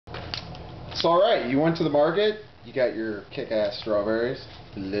So alright, you went to the market, you got your kick-ass strawberries,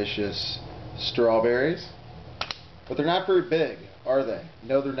 delicious strawberries, but they're not very big, are they?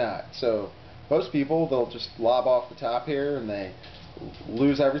 No, they're not. So most people, they'll just lob off the top here and they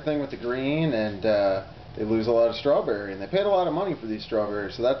lose everything with the green, and they lose a lot of strawberry, and they paid a lot of money for these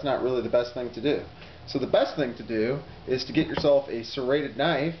strawberries, so that's not really the best thing to do. So the best thing to do is to get yourself a serrated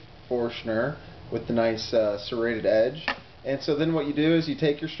knife, Forstner, with the nice serrated edge. And so then what you do is you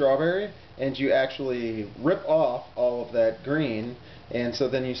take your strawberry and you actually rip off all of that green, and so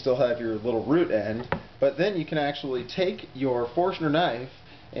then you still have your little root end. But then you can actually take your Forstner knife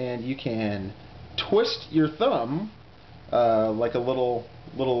and you can twist your thumb like a little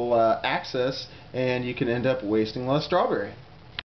axis, and you can end up wasting less strawberry.